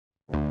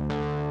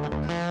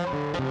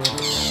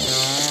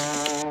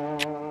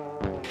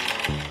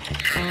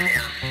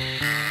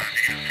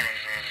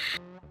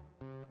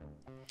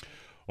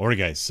Alright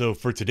guys, so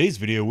for today's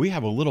video, we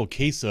have a little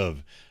case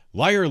of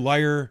liar,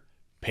 liar,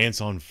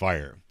 pants on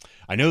fire.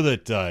 I know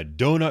that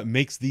Donut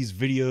makes these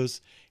videos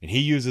and he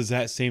uses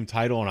that same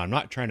title, and I'm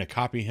not trying to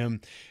copy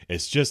him.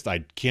 It's just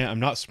I'm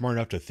not smart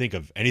enough to think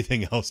of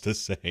anything else to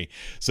say.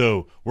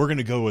 So we're going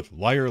to go with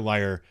liar,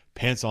 liar,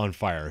 pants on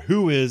fire.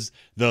 Who is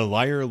the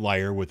liar,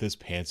 liar with his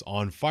pants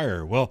on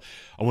fire? Well,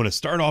 I want to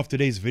start off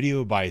today's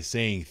video by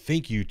saying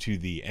thank you to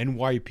the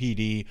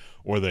NYPD,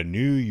 or the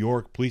New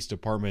York Police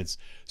Department's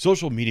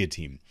social media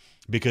team,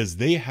 because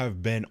they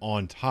have been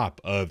on top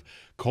of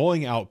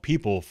calling out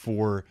people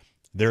for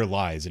their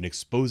lies and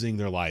exposing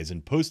their lies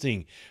and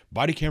posting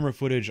body camera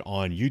footage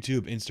on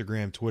YouTube,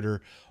 Instagram,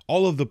 Twitter,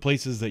 all of the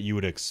places that you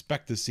would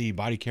expect to see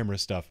body camera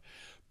stuff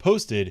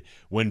posted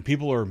when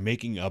people are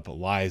making up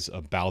lies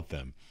about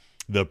them.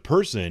 The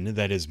person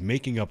that is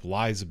making up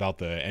lies about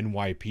the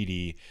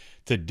NYPD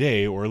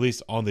today, or at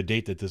least on the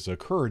date that this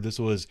occurred, this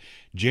was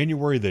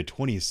January the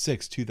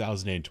 26th,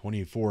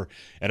 2024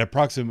 at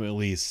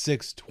approximately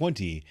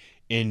 6:20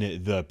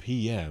 in the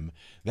PM.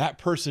 That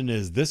person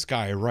is this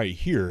guy right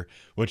here,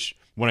 which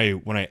when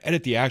I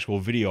edit the actual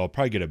video, I'll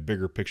probably get a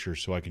bigger picture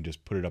so I can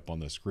just put it up on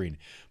the screen.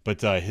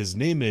 But his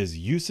name is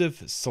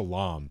Yusuf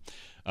Salam,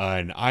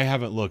 and I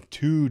haven't looked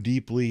too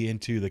deeply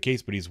into the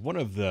case, but he's one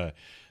of the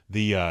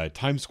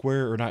Times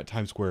Square, or not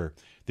Times Square,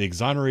 the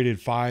Exonerated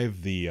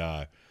Five,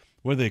 the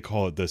what do they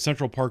call it? The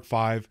Central Park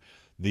Five.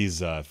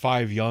 These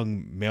 5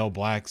 young male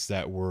blacks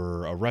that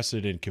were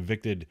arrested and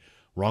convicted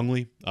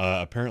wrongly,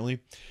 apparently.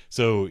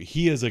 So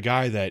he is a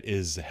guy that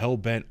is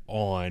hell-bent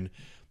on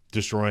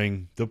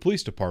destroying the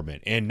police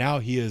department, and now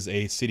he is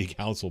a city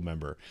council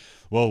member.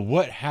 Well,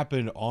 what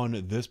happened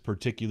on this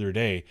particular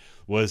day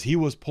was he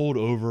was pulled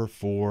over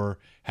for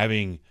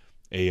having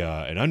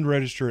an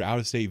unregistered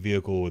out-of-state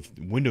vehicle with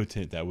window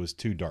tint that was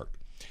too dark.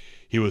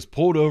 He was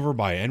pulled over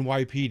by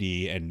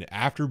NYPD, and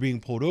after being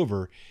pulled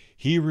over,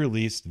 he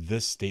released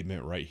this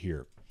statement right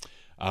here.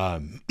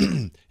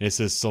 It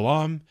says,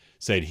 Salam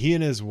said he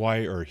and his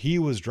wife, or he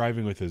was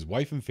driving with his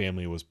wife and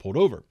family, and was pulled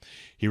over.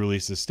 He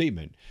released a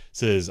statement. It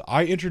says,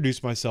 I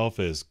introduced myself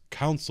as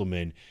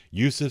Councilman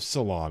Yusuf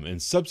Salam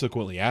and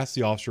subsequently asked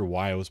the officer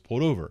why I was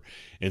pulled over.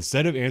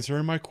 Instead of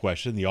answering my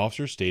question, the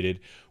officer stated,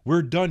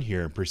 we're done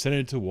here, and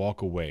proceeded to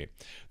walk away.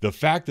 The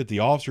fact that the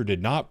officer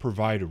did not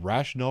provide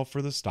rationale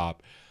for the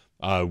stop,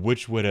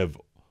 which would have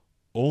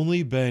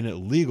only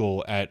been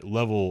legal at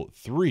level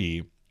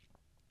 3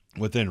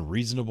 within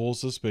reasonable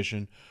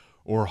suspicion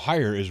or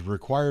higher, is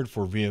required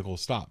for vehicle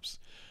stops.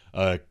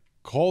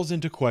 Calls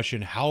into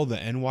question how the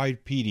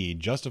NYPD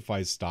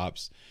justifies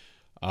stops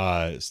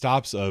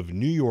of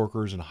New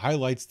Yorkers, and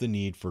highlights the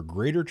need for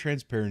greater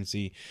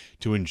transparency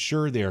to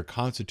ensure they are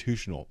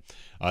constitutional.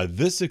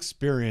 This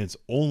experience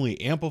only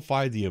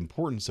amplified the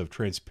importance of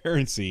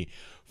transparency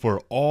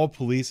for all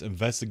police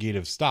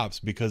investigative stops,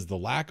 because the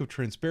lack of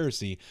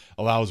transparency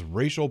allows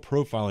racial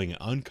profiling and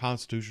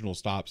unconstitutional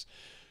stops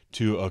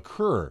to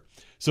occur.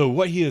 So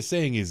what he is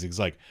saying is, he's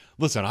like,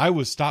 listen, I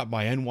was stopped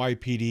by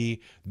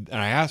NYPD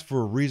and I asked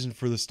for a reason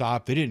for the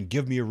stop. They didn't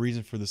give me a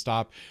reason for the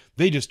stop.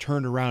 They just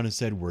turned around and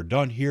said, we're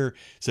done here.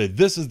 Said,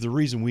 this is the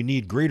reason we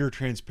need greater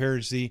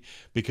transparency,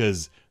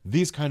 because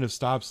these kind of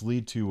stops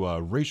lead to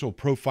racial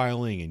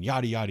profiling and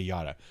yada, yada,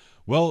 yada.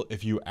 Well,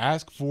 if you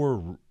ask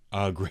for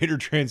greater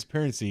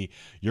transparency,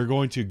 you're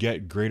going to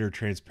get greater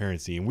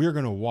transparency. And we're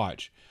going to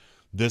watch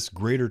this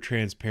greater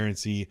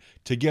transparency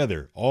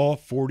together, all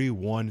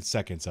 41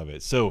 seconds of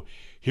it. So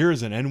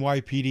here's an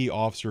NYPD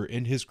officer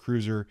in his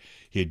cruiser.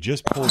 He had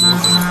just pulled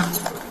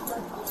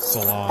over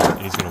Salam,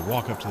 and he's going to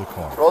walk up to the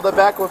car. Roll the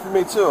back one for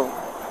me too.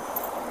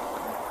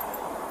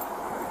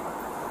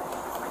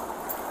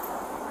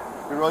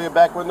 Can you roll your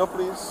back window,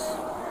 please?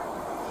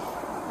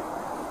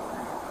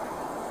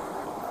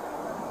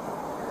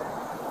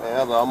 Hey,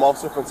 hello, I'm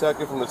Officer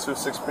Kentucky from the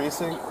 2-6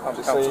 precinct. I'm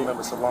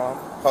Councilmember Salam.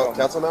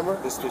 Council member?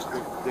 This district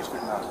 9.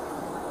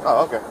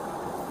 Oh, okay.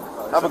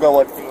 Have a good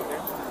one.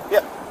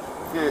 Yeah,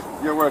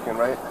 you're working,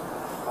 right?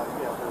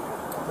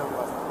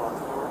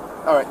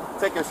 All right,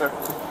 take care, sir.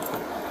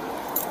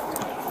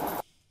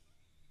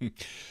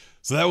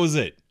 So that was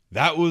it.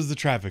 That was the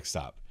traffic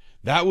stop.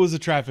 That was a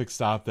traffic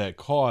stop that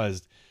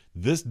caused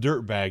this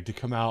dirtbag to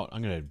come out.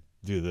 I'm going to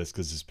do this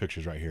because this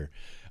picture's right here.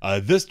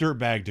 This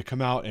dirtbag to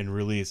come out and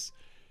release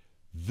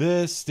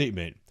this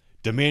statement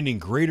demanding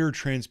greater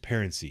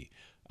transparency.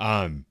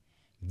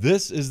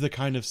 This is the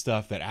kind of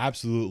stuff that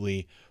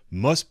absolutely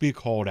must be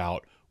called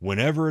out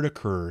whenever it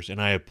occurs,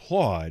 and I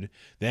applaud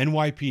the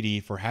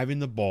NYPD for having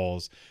the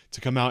balls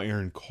to come out here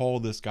and call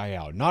this guy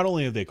out. Not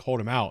only have they called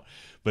him out,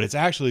 but it's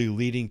actually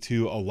leading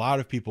to a lot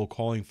of people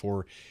calling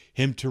for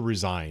him to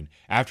resign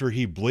after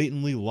he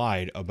blatantly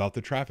lied about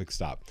the traffic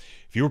stop.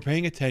 If you were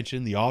paying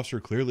attention, the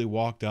officer clearly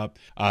walked up.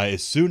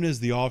 As soon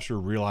as the officer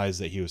realized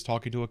that he was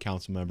talking to a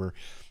council member,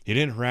 he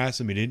didn't harass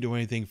him. He didn't do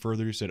anything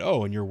further. He said,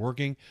 oh, and you're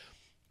working?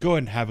 Go ahead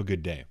and have a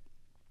good day.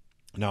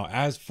 Now,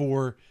 as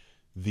for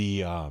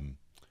the,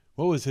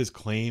 what was his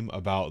claim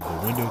about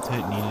the window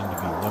tint needing to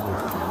be level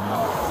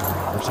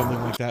 3 or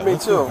something like that? Me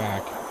Let's too. go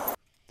back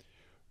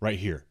right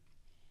here.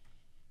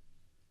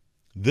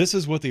 This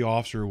is what the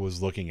officer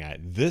was looking at.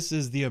 This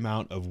is the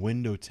amount of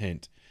window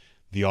tint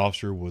the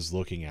officer was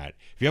looking at.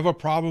 If you have a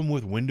problem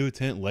with window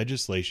tint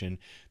legislation,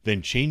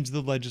 then change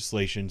the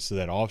legislation so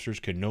that officers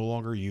can no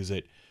longer use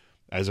it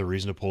as a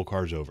reason to pull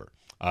cars over.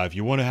 If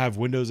you want to have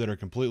windows that are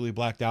completely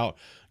blacked out,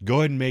 go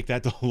ahead and make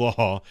that the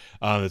law.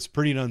 It's a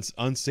pretty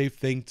unsafe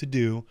thing to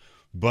do,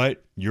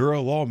 but you're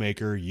a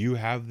lawmaker. You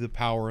have the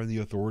power and the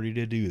authority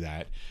to do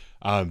that.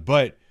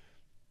 But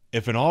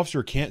if an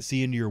officer can't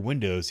see into your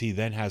windows, he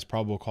then has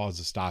probable cause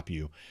to stop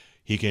you.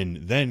 He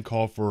can then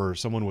call for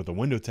someone with a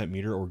window tint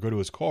meter or go to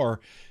his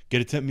car,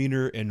 get a tint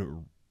meter,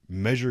 and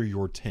measure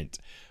your tint.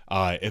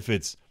 If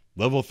it's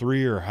level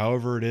 3 or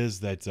however it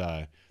is that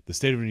the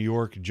state of New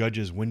York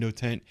judges window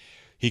tint,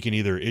 he can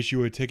either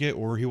issue a ticket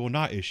or he will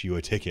not issue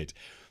a ticket.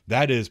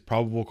 That is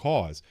probable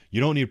cause.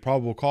 You don't need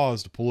probable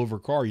cause to pull over a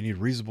car. You need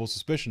reasonable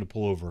suspicion to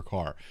pull over a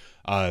car.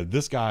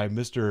 This guy,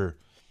 Mr.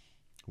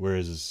 Where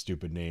is his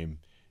stupid name?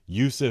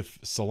 Yusuf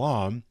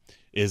Salam,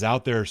 is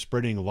out there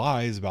spreading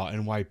lies about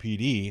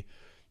NYPD,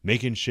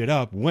 making shit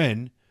up,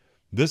 when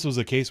this was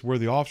a case where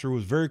the officer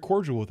was very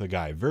cordial with the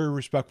guy, very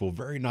respectful,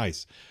 very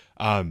nice.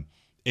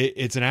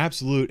 It's an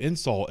absolute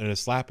insult and a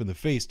slap in the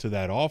face to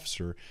that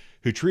officer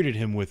who treated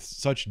him with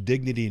such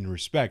dignity and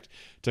respect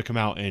to come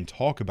out and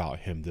talk about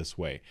him this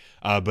way.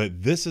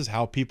 But this is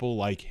how people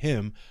like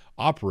him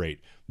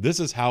operate. This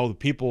is how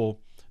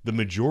the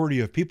majority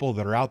of people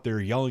that are out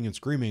there yelling and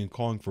screaming and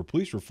calling for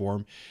police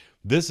reform,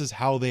 this is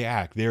how they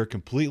act. They are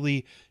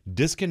completely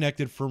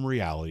disconnected from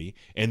reality,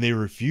 and they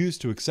refuse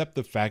to accept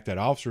the fact that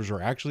officers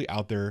are actually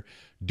out there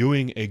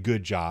doing a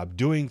good job,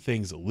 doing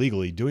things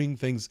legally, doing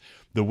things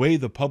the way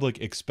the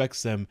public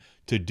expects them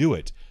to do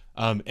it.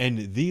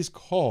 And these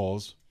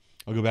calls,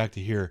 I'll go back to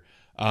here.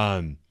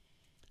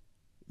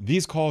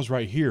 These calls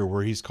right here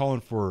where he's calling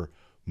for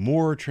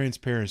more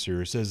transparency,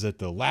 or says that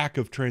the lack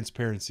of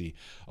transparency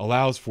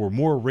allows for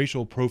more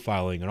racial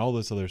profiling and all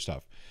this other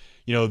stuff.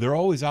 You know, they're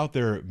always out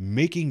there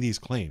making these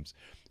claims,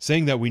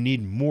 saying that we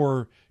need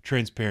more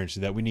transparency,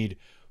 that we need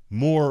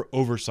more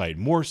oversight,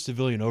 more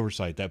civilian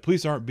oversight, that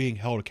police aren't being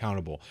held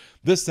accountable,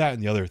 this, that,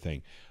 and the other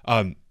thing.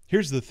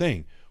 Here's the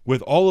thing.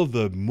 With all of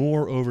the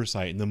more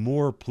oversight and the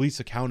more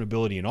police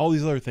accountability and all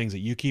these other things that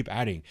you keep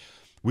adding,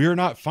 we are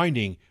not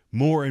finding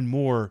more and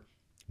more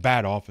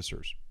bad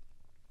officers.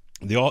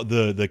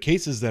 The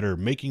cases that are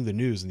making the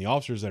news and the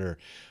officers that are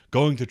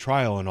going to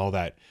trial and all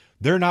that,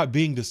 they're not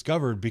being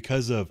discovered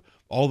because of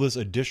all this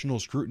additional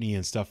scrutiny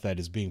and stuff that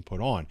is being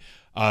put on.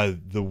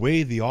 The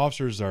way the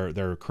officers that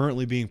are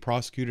currently being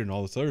prosecuted and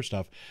all this other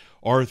stuff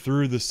are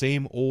through the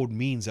same old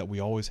means that we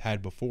always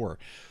had before.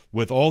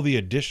 With all the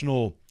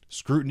additional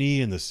scrutiny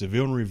and the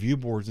civilian review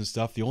boards and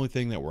stuff, the only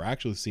thing that we're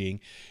actually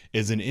seeing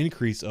is an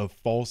increase of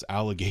false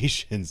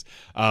allegations.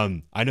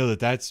 I know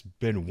that that's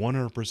been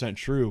 100%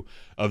 true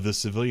of the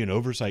Civilian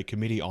Oversight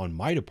Committee on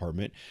my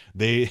department.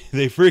 They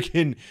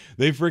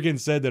freaking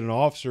said that an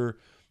officer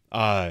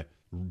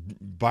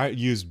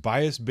used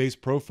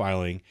bias-based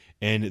profiling,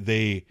 and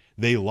they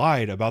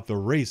lied about the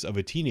race of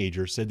a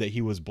teenager, said that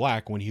he was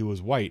black when he was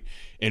white,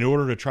 in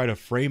order to try to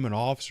frame an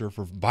officer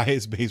for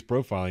bias-based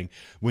profiling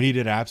when he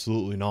did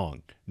absolutely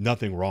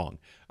nothing wrong.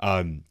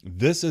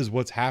 This is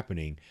what's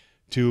happening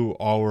to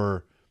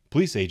our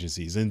police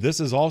agencies, and this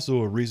is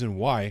also a reason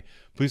why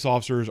police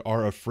officers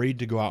are afraid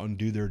to go out and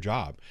do their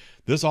job.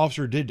 This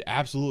officer did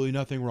absolutely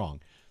nothing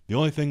wrong. The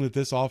only thing that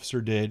this officer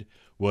did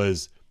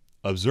was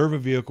observe a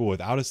vehicle with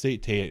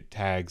out-of-state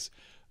tags,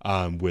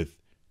 with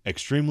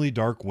extremely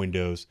dark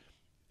windows,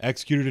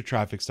 executed a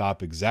traffic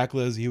stop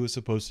exactly as he was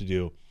supposed to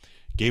do,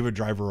 gave a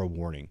driver a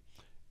warning.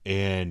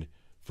 And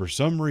for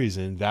some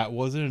reason, that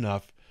wasn't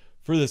enough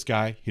for this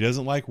guy. He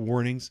doesn't like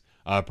warnings.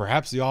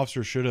 Perhaps the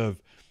officer should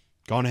have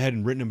gone ahead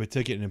and written him a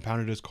ticket and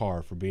impounded his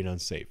car for being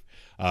unsafe.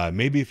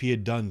 Maybe if he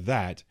had done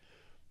that,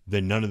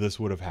 then none of this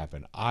would have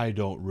happened. I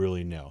don't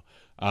really know.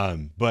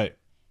 But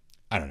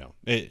I don't know.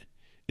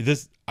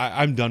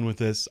 I'm done with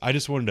this. I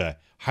just wanted to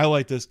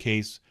highlight this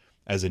case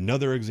as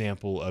another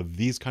example of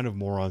these kind of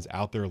morons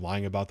out there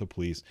lying about the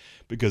police,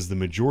 because the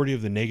majority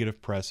of the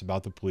negative press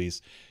about the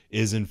police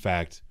is in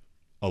fact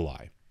a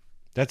lie.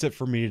 That's it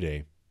for me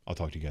today. I'll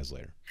talk to you guys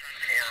later.